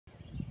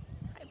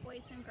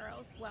and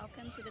girls,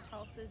 welcome to the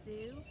Tulsa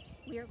Zoo.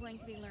 We are going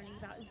to be learning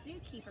about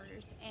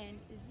zookeepers and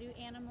zoo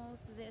animals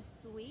this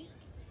week.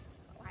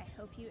 I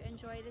hope you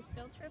enjoy this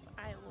field trip.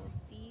 I will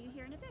see you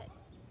here in a bit.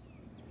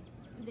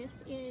 This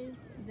is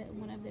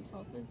one of the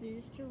Tulsa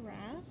Zoo's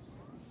giraffes,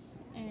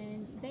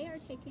 and they are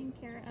taken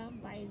care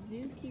of by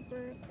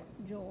zookeeper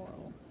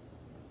Joel.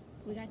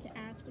 We got to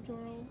ask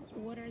Joel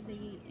what are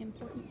the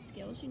important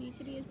skills you need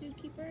to be a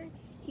zookeeper.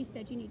 He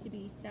said you need to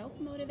be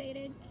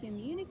self-motivated,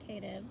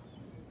 communicative,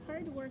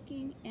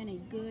 hardworking, and a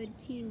good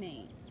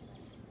teammate.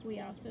 We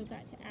also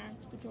got to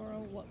ask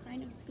Joel what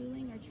kind of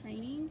schooling or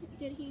training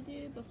did he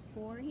do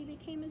before he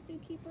became a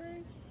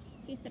zookeeper.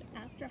 He said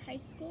after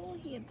high school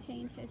he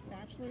obtained his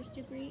bachelor's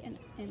degree in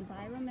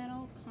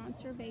environmental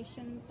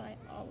conservation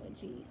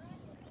biology.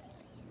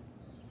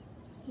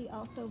 He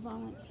also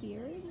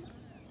volunteered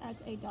as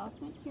a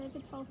docent here at the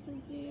Tulsa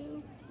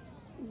Zoo.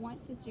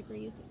 Once his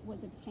degree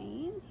was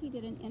obtained, he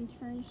did an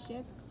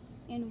internship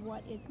in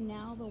what is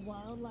now the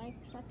wildlife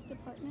truck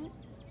department,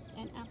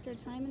 and after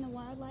time in the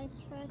wildlife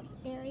truck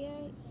area,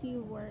 he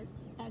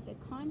worked as a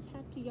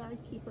contact yard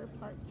keeper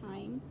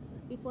part-time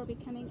before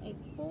becoming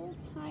a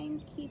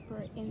full-time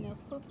keeper in the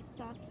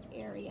hoofstock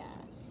area,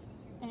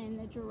 and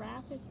the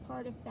giraffe is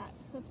part of that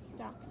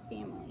hoofstock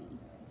family.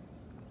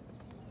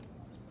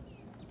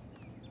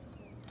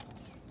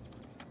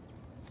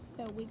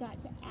 So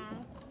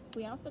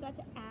we also got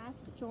to ask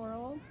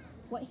Joel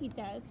what he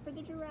does for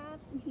the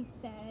giraffes, and he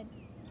said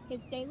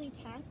his daily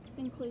tasks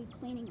include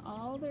cleaning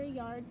all their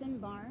yards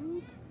and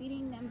barns,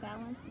 feeding them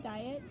balanced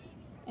diets,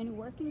 and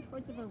working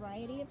towards a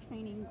variety of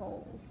training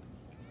goals.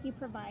 He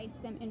provides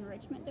them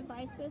enrichment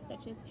devices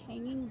such as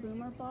hanging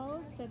boomer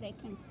balls so they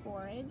can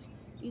forage,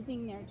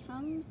 using their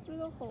tongues through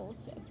the holes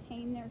to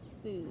obtain their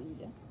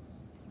food.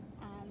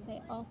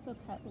 They also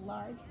cut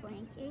large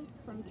branches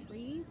from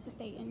trees that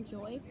they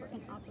enjoy for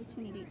an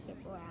opportunity to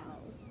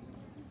browse.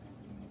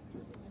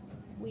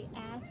 We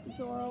asked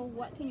Joel,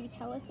 what can you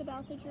tell us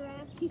about the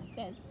giraffes? He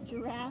says,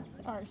 giraffes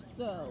are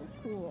so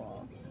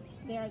cool.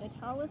 They are the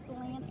tallest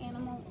land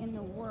animal in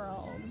the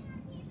world,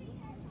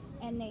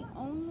 and they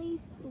only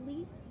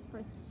sleep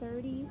for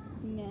 30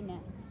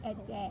 minutes a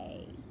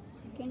day.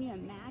 Can you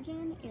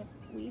imagine if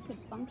we could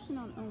function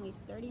on only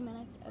 30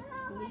 minutes of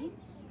sleep?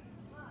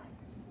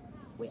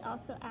 We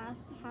also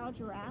asked how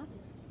giraffes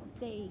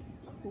stay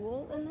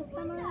cool in the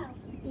summer.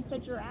 He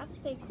said giraffes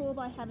stay cool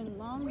by having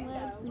long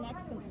legs,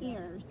 necks, and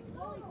ears.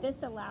 This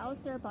allows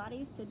their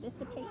bodies to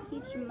dissipate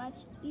heat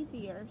much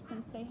easier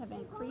since they have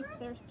increased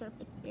their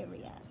surface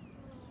area.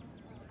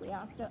 We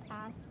also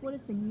asked, what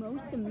is the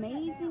most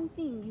amazing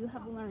thing you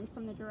have learned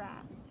from the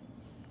giraffes?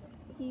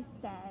 He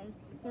says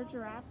their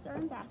giraffes are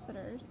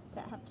ambassadors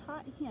that have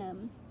taught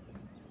him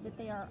that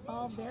they are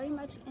all very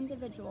much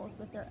individuals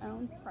with their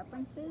own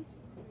preferences,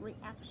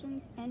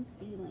 reactions, and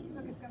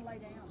feelings.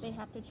 They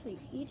have to treat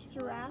each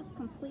giraffe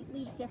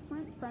completely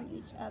different from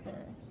each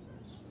other,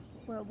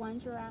 where one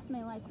giraffe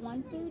may like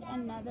one food,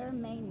 another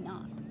may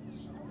not.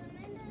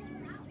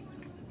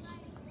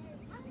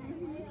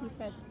 He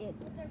says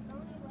it's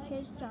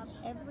his job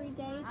every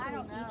day to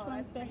read each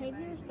one's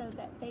behavior so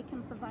that they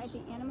can provide the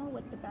animal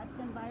with the best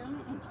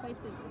environment and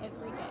choices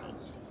every day.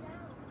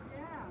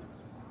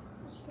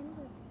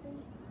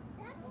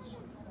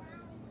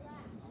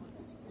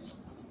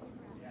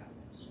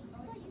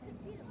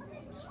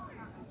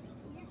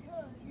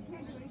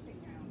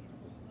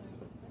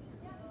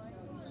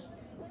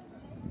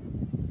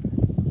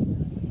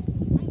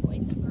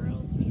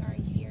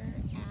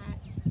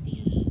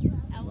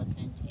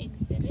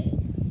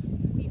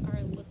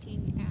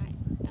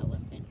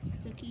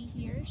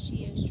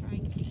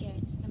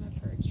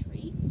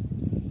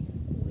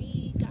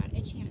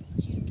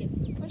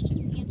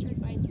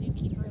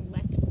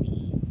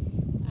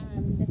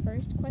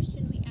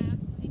 Question we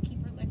asked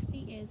zookeeper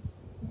Lexi is,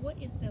 what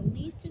is the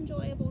least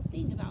enjoyable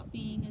thing about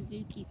being a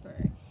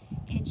zookeeper?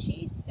 And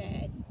she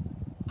said,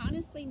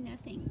 honestly,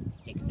 nothing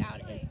sticks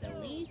out as the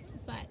least,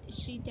 but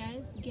she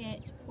does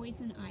get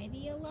poison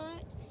ivy a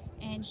lot,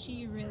 and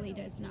she really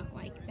does not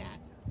like that.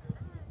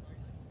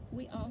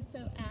 We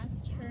also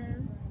asked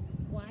her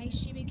why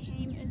she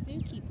became a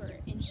zookeeper,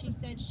 and she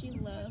said she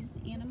loves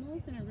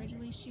animals, and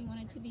originally she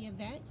wanted to be a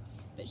vet,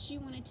 but she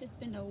wanted to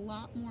spend a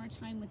lot more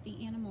time with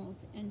the animals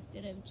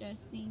instead of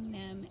just seeing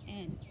them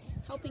and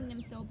helping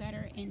them feel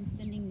better and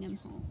sending them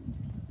home.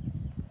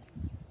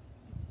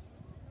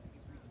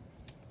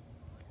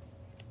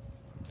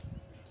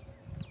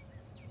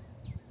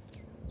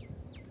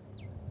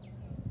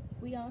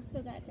 We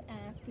also got to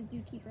ask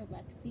zookeeper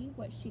Lexi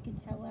what she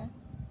could tell us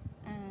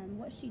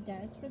what she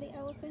does for the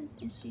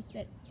elephants, and she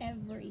said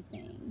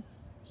everything.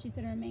 She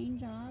said her main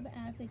job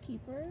as a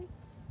keeper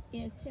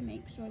is to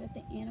make sure that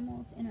the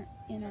animals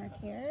in our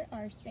care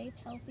are safe,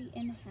 healthy,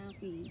 and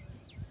happy.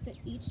 So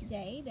each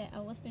day the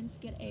elephants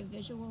get a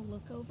visual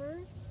look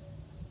over.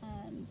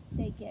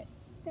 They get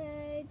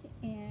fed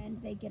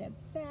and they get a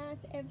bath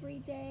every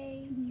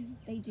day.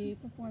 They do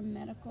perform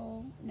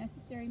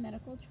necessary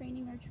medical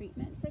training or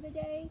treatment for the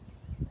day.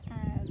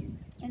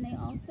 And they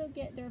also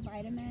get their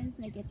vitamins,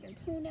 and they get their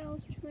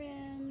toenails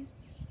trimmed,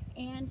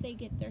 and they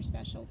get their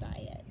special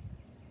diets.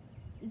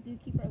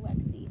 Zookeeper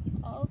Lexi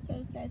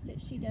also says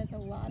that she does a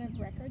lot of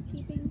record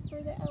keeping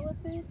for the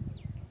elephants,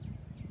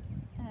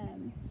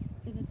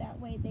 so that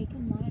way they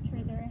can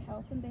monitor their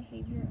health and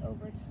behavior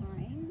over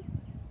time.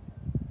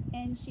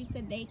 And she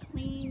said they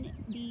clean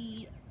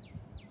the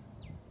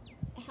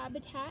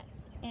habitats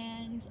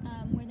and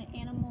where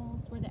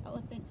the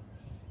elephants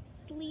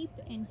sleep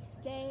and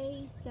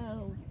stay,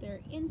 so their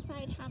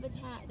inside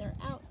habitat, their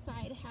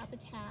outside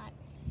habitat,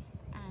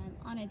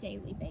 on a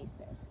daily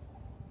basis.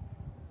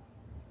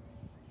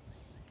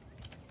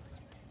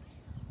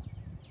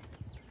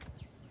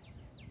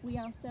 We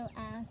also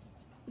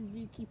asked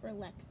Zookeeper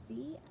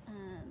Lexi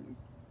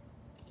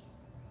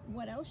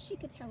what else she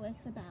could tell us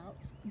about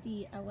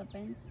the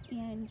elephants,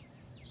 and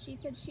she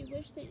said she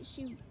wished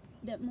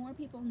that more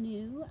people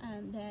knew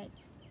that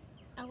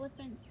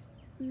elephants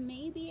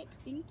may be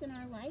extinct in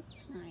our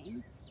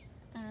lifetime.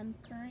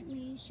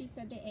 Currently, she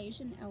said the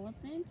Asian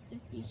elephant, the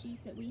species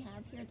that we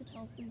have here at the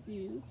Tulsa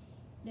Zoo,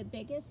 the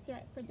biggest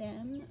threat for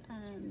them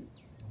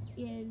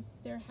is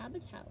their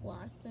habitat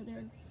loss. So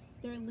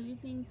they're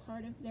losing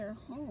part of their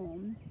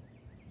home.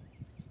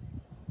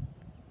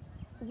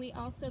 We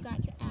also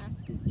got to ask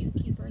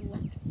Zookeeper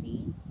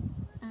Lexi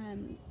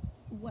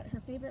what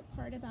her favorite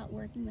part about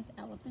working with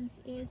elephants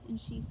is, and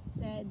she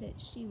said that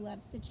she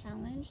loves the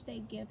challenge they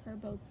give her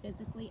both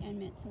physically and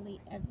mentally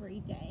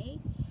every day,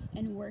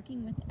 and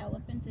working with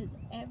elephants is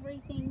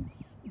everything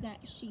that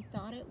she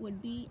thought it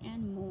would be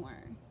and more.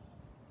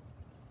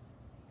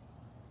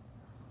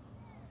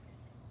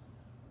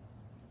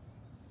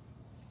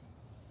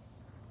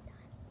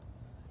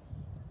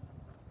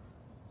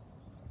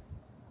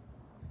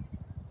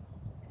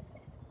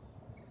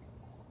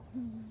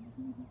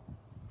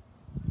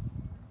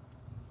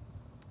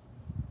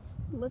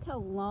 Look how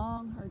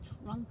long her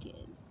trunk is.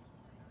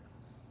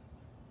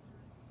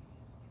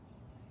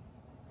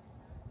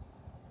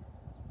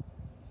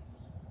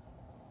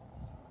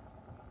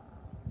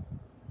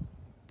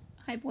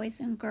 Hi boys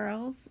and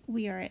girls,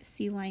 we are at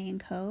Sea Lion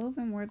Cove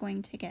and we're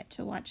going to get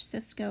to watch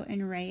Cisco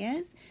and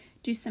Reyes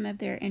do some of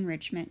their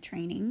enrichment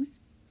trainings.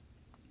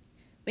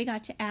 We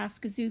got to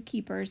ask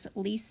zookeepers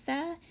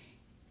Lisa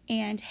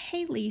and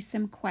Haley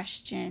some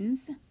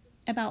questions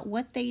about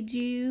what they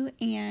do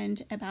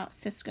and about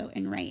Cisco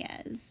and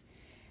Reyes.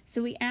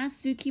 So we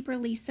asked Zookeeper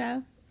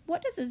Lisa,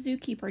 what does a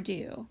zookeeper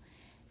do?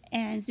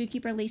 And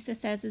Zookeeper Lisa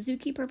says a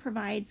zookeeper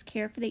provides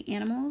care for the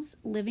animals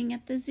living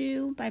at the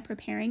zoo by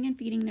preparing and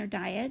feeding their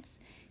diets,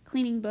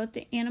 cleaning both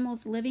the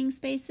animals' living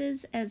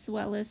spaces as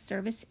well as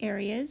service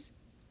areas.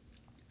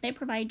 They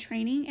provide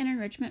training and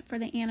enrichment for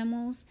the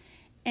animals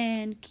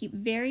and keep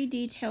very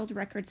detailed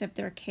records of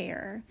their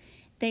care.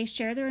 They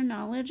share their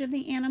knowledge of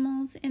the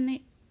animals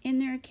in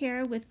their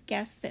care with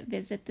guests that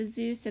visit the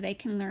zoo so they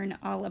can learn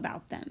all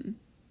about them.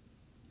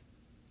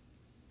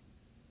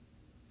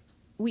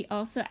 We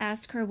also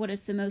asked her what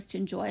is the most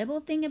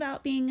enjoyable thing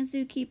about being a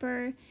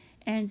zookeeper,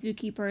 and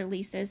Zookeeper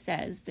Lisa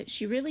says that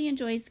she really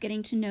enjoys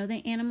getting to know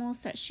the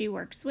animals that she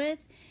works with,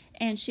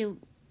 and she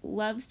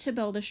loves to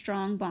build a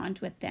strong bond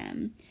with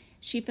them.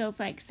 She feels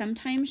like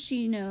sometimes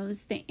she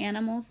knows the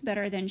animals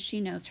better than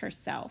she knows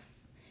herself.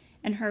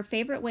 And her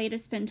favorite way to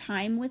spend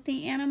time with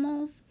the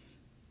animals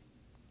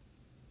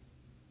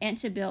and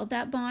to build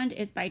that bond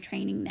is by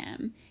training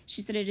them.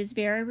 She said it is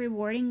very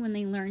rewarding when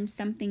they learn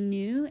something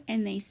new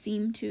and they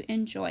seem to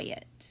enjoy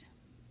it.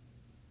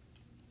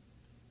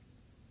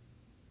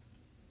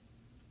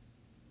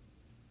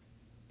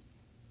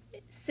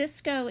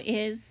 Cisco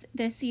is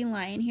the sea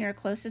lion here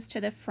closest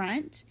to the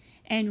front,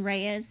 and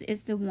Reyes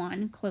is the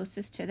one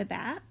closest to the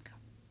back.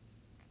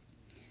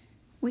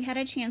 We had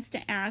a chance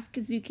to ask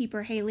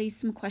Zookeeper Haley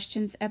some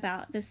questions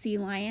about the sea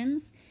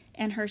lions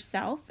and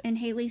herself, and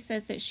Haley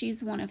says that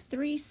she's one of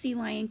 3 sea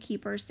lion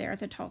keepers there at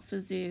the Tulsa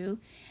Zoo,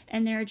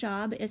 and their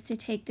job is to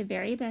take the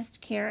very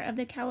best care of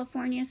the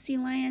California sea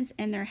lions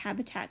and their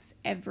habitats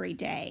every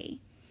day.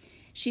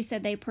 She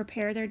said they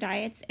prepare their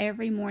diets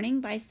every morning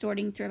by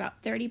sorting through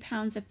about 30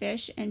 pounds of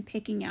fish and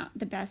picking out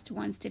the best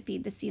ones to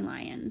feed the sea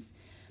lions.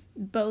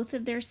 Both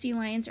of their sea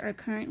lions are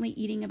currently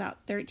eating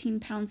about 13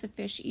 pounds of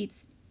fish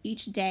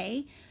each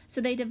day,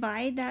 so they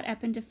divide that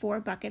up into 4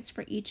 buckets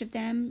for each of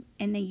them,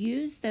 and they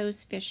use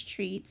those fish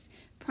treats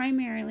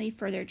primarily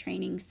for their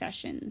training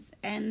sessions,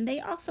 and they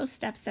also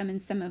stuff some in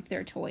some of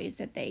their toys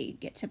that they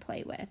get to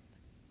play with.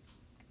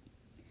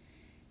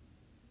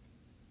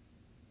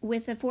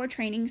 With the 4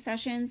 training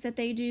sessions that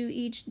they do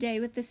each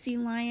day with the sea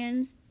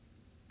lions,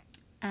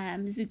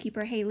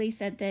 Zookeeper Haley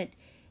said that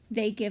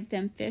they give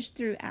them fish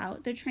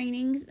throughout the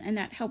trainings, and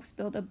that helps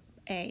build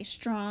a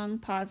strong,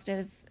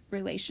 positive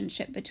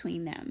relationship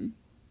between them.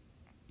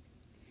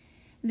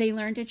 They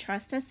learn to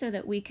trust us so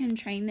that we can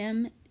train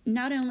them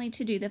not only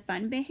to do the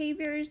fun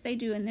behaviors they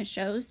do in the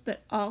shows,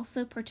 but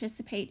also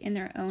participate in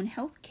their own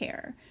health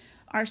care.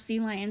 Our sea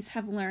lions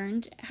have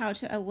learned how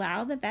to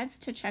allow the vets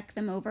to check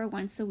them over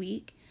once a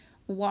week,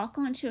 walk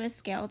onto a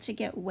scale to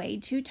get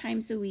weighed 2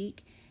 times a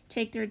week,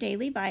 take their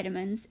daily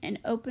vitamins, and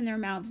open their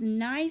mouths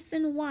nice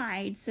and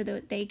wide so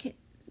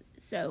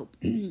so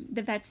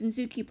the vets and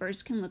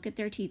zookeepers can look at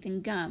their teeth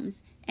and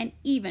gums and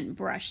even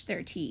brush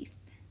their teeth.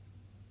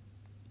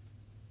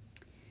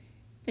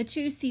 The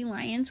 2 sea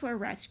lions were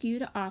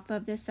rescued off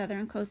of the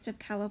southern coast of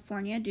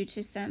California due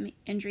to some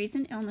injuries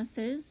and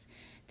illnesses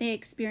they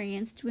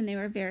experienced when they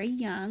were very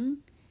young.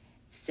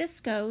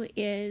 Cisco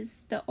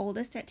is the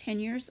oldest at 10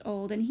 years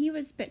old, and he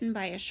was bitten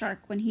by a shark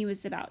when he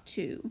was about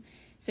 2.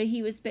 So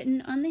he was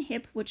bitten on the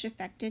hip, which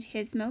affected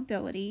his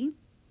mobility.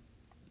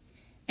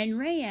 And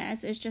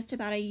Reyes is just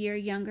about a year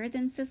younger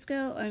than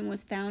Cisco and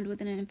was found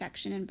with an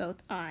infection in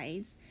both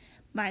eyes.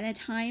 By the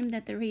time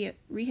that the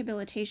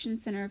rehabilitation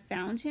center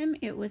found him,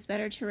 it was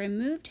better to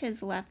remove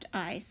his left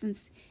eye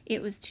since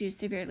it was too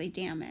severely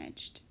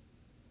damaged.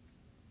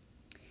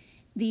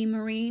 The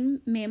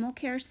Marine Mammal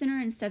Care Center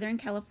in Southern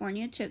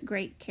California took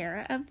great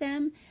care of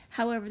them.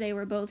 However, they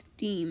were both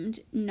deemed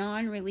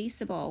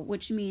non-releasable,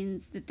 which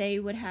means that they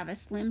would have a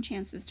slim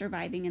chance of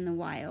surviving in the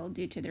wild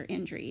due to their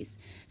injuries.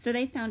 So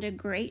they found a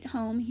great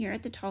home here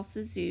at the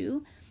Tulsa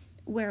Zoo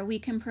where we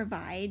can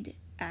provide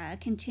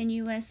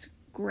continuous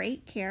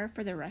great care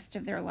for the rest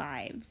of their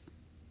lives.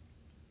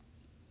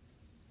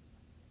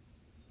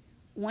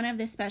 One of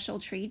the special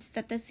treats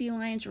that the sea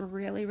lions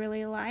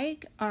really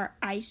like are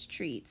ice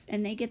treats,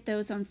 and they get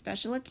those on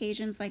special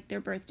occasions like their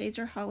birthdays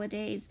or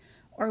holidays,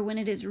 or when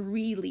it is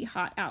really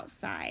hot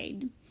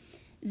outside.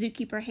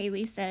 Zookeeper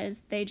Haley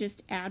says they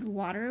just add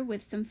water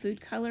with some food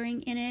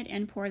coloring in it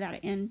and pour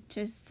that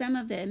into some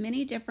of the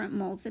many different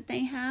molds that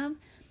they have,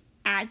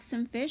 add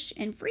some fish,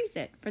 and freeze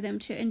it for them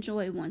to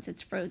enjoy once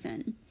it's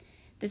frozen.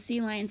 The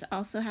sea lions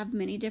also have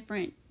many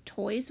different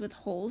toys with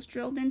holes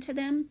drilled into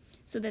them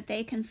so that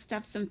they can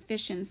stuff some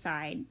fish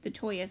inside. The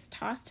toy is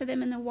tossed to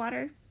them in the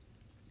water,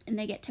 and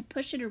they get to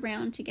push it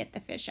around to get the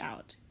fish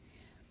out.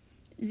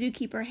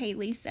 Zookeeper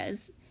Haley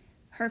says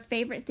her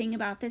favorite thing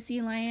about the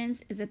sea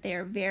lions is that they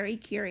are very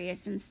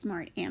curious and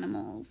smart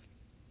animals.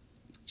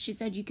 She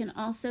said you can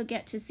also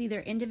get to see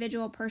their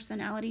individual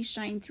personalities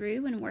shine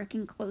through when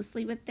working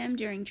closely with them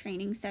during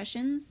training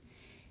sessions.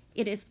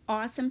 It is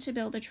awesome to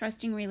build a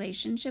trusting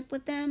relationship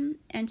with them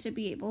and to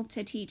be able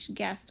to teach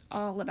guests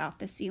all about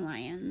the sea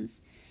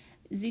lions.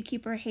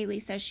 Zookeeper Haley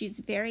says she's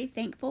very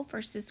thankful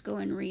for Cisco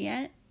and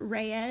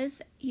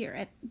Reyes here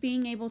at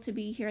being able to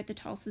be here at the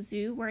Tulsa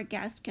Zoo, where a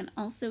guest can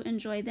also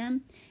enjoy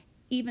them,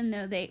 even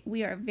though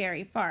we are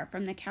very far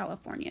from the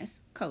California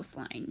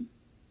coastline.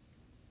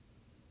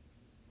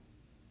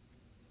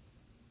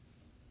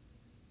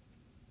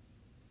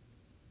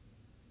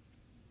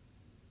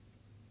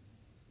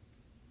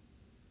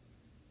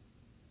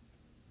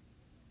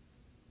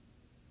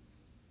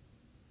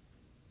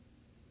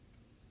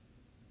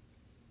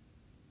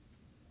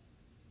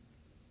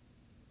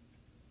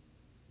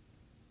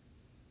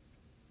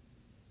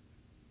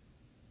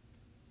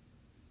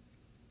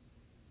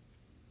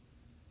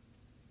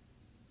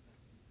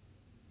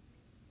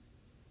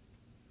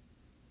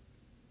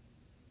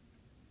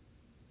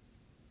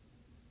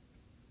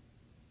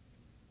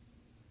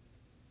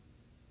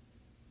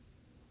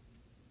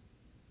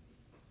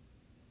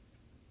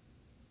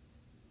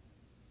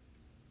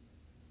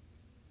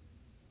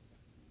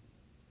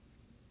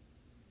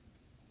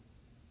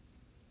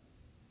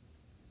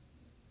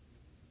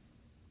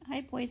 Hi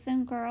boys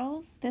and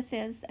girls, this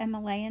is a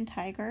Malayan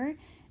tiger,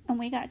 and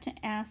we got to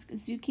ask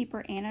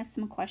Zookeeper Anna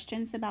some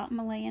questions about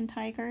Malayan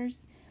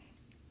tigers.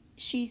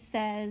 She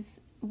says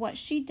what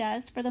she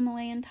does for the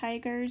Malayan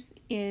tigers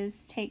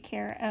is take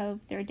care of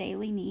their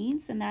daily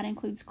needs, and that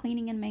includes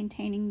cleaning and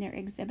maintaining their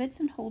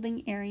exhibits and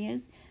holding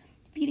areas,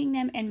 feeding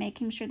them, and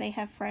making sure they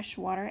have fresh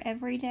water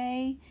every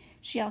day.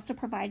 She also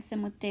provides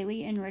them with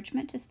daily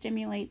enrichment to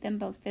stimulate them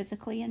both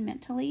physically and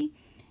mentally.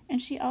 And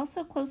she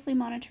also closely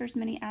monitors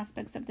many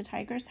aspects of the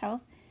tiger's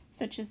health,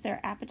 such as their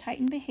appetite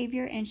and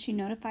behavior, and she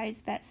notifies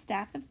vet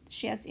staff if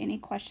she has any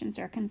questions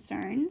or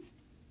concerns.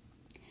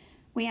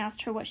 We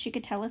asked her what she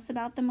could tell us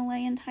about the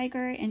Malayan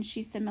tiger, and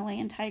she said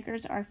Malayan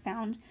tigers are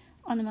found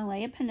on the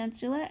Malaya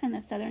Peninsula and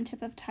the southern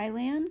tip of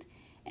Thailand,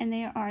 and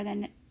they are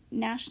the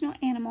national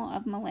animal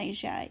of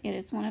Malaysia. It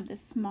is one of the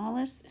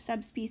smallest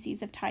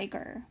subspecies of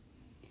tiger.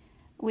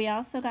 We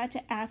also got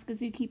to ask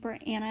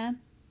Zookeeper Anna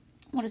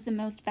what is the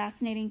most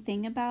fascinating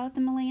thing about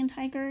the Malayan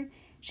tiger.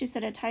 She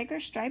said a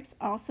tiger's stripes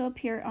also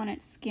appear on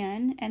its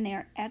skin, and they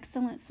are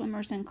excellent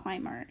swimmers and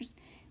climbers.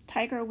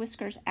 Tiger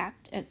whiskers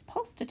act as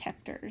pulse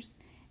detectors,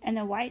 and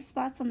the white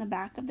spots on the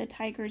back of the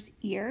tiger's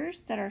ears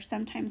that are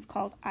sometimes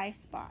called eye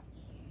spots.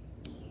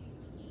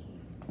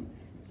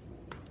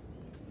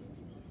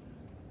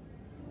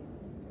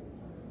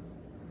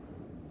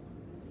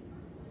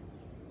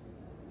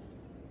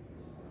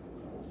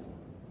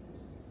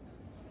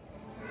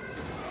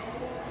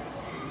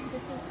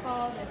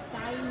 Called a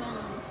Simon.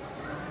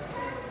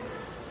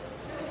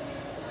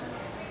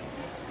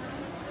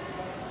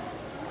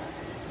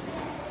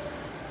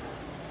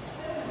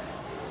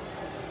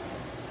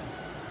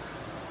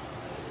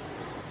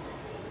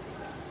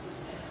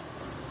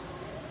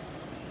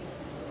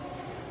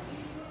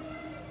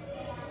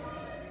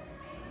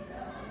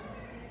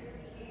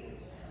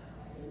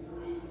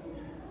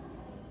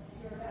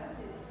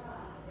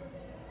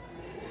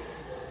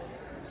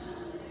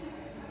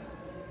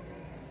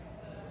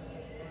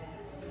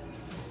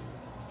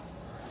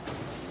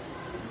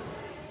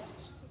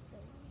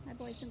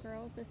 and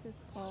girls, this is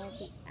called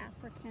the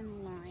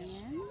African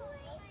lion.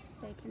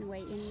 They can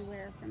weigh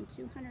anywhere from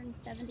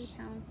 270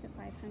 pounds to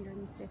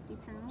 550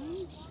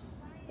 pounds.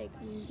 They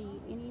can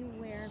be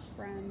anywhere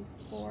from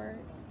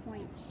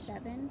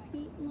 4.7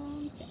 feet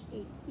long to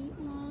 8 feet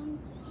long,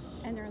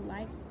 and their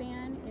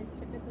lifespan is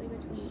typically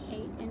between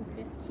 8 and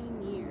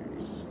 15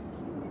 years.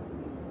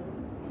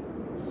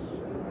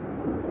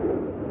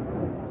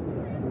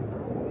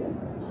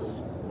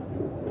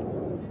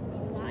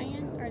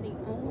 Lions are the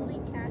only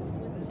cats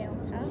with tail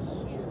tufts.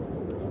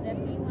 The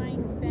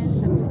felines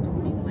spend up to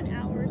 21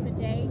 hours a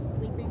day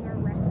sleeping or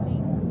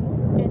resting,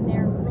 and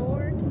their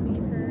roar can be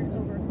heard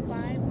over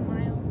 5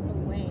 miles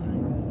away.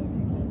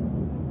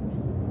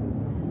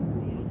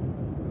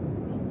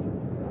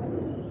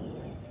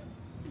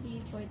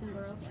 These boys and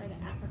girls are the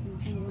African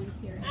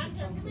penguins here at the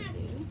Tulsa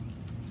Zoo.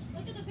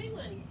 Look at the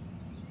penguins.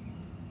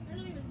 They're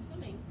not even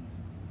swimming.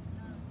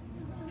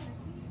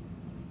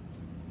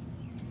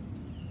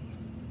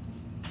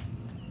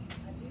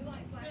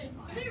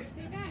 Come here.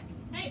 Stay back.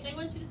 Hey, they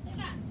want you to stay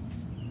back.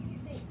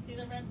 See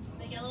the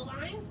yellow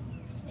line?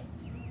 Okay,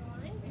 yellow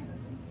line.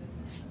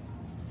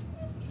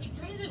 He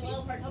treated it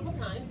well for a couple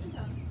times. See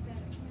one?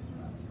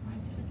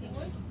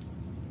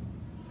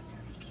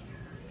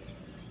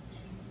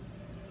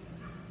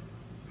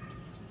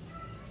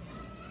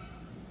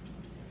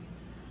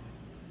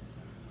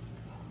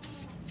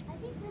 I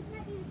think this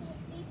might be the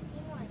big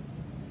one.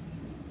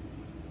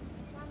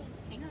 Mommy.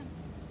 Hang on.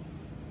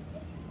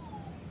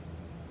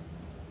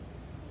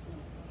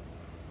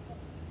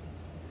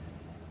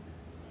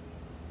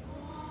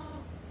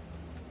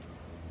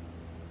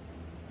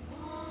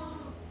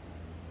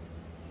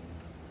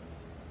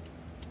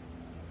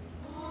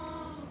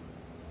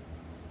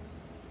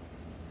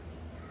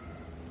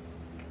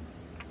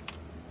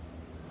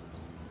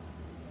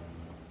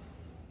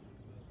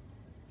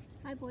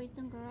 Hi boys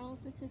and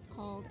girls, this is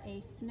called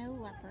a snow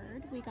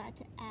leopard. We got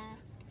to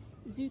ask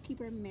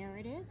zookeeper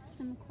Meredith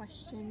some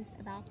questions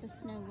about the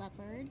snow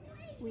leopard.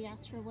 We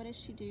asked her what does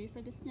she do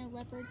for the snow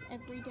leopards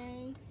every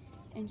day,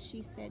 and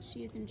she said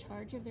she is in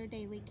charge of their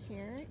daily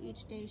care.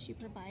 Each day she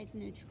provides a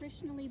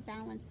nutritionally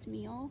balanced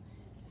meal,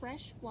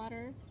 fresh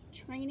water,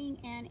 training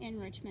and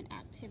enrichment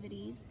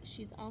activities.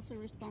 She's also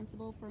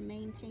responsible for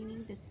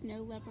maintaining the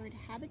snow leopard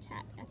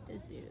habitat at the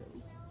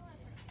zoo.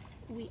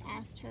 We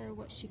asked her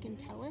what she can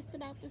tell us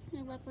about the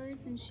snow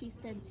leopards, and she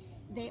said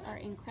they are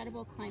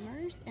incredible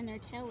climbers and their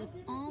tail is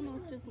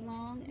almost as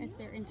long as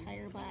their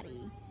entire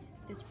body.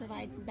 This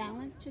provides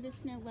balance to the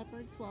snow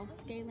leopards while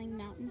scaling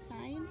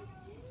mountainsides,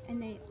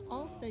 and they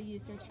also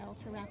use their tail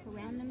to wrap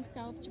around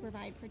themselves to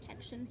provide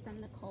protection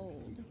from the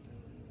cold.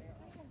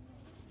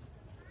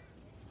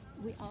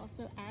 We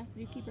also asked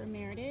zookeeper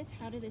Meredith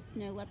how do the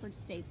snow leopards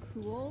stay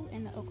cool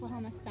in the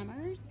Oklahoma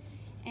summers,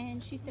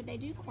 and she said they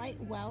do quite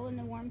well in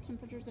the warm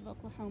temperatures of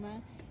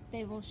Oklahoma.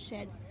 They will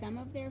shed some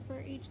of their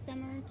fur each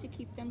summer to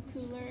keep them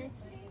cooler.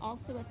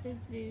 Also at the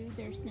zoo,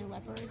 their snow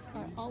leopards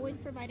are always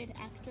provided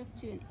access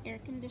to an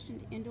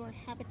air-conditioned indoor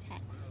habitat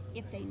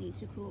if they need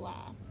to cool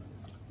off.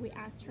 We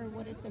asked her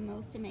what is the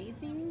most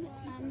amazing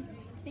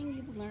thing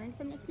you've learned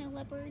from the snow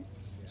leopards.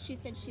 She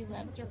said she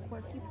loves their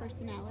quirky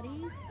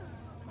personalities.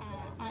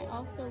 I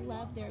also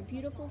love their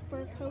beautiful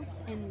fur coats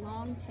and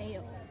long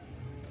tails.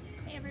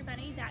 Hey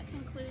everybody, that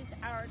concludes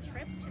our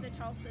trip to the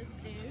Tulsa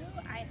Zoo.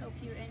 I hope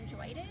you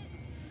enjoyed it.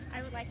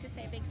 I would like to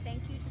say a big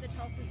thank you to the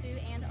Tulsa Zoo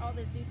and all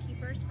the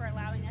zookeepers for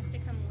allowing us to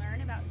come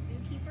learn about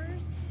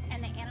zookeepers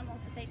and the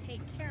animals that they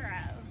take care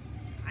of.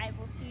 I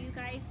will see you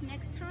guys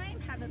next time.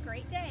 Have a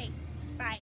great day. Bye.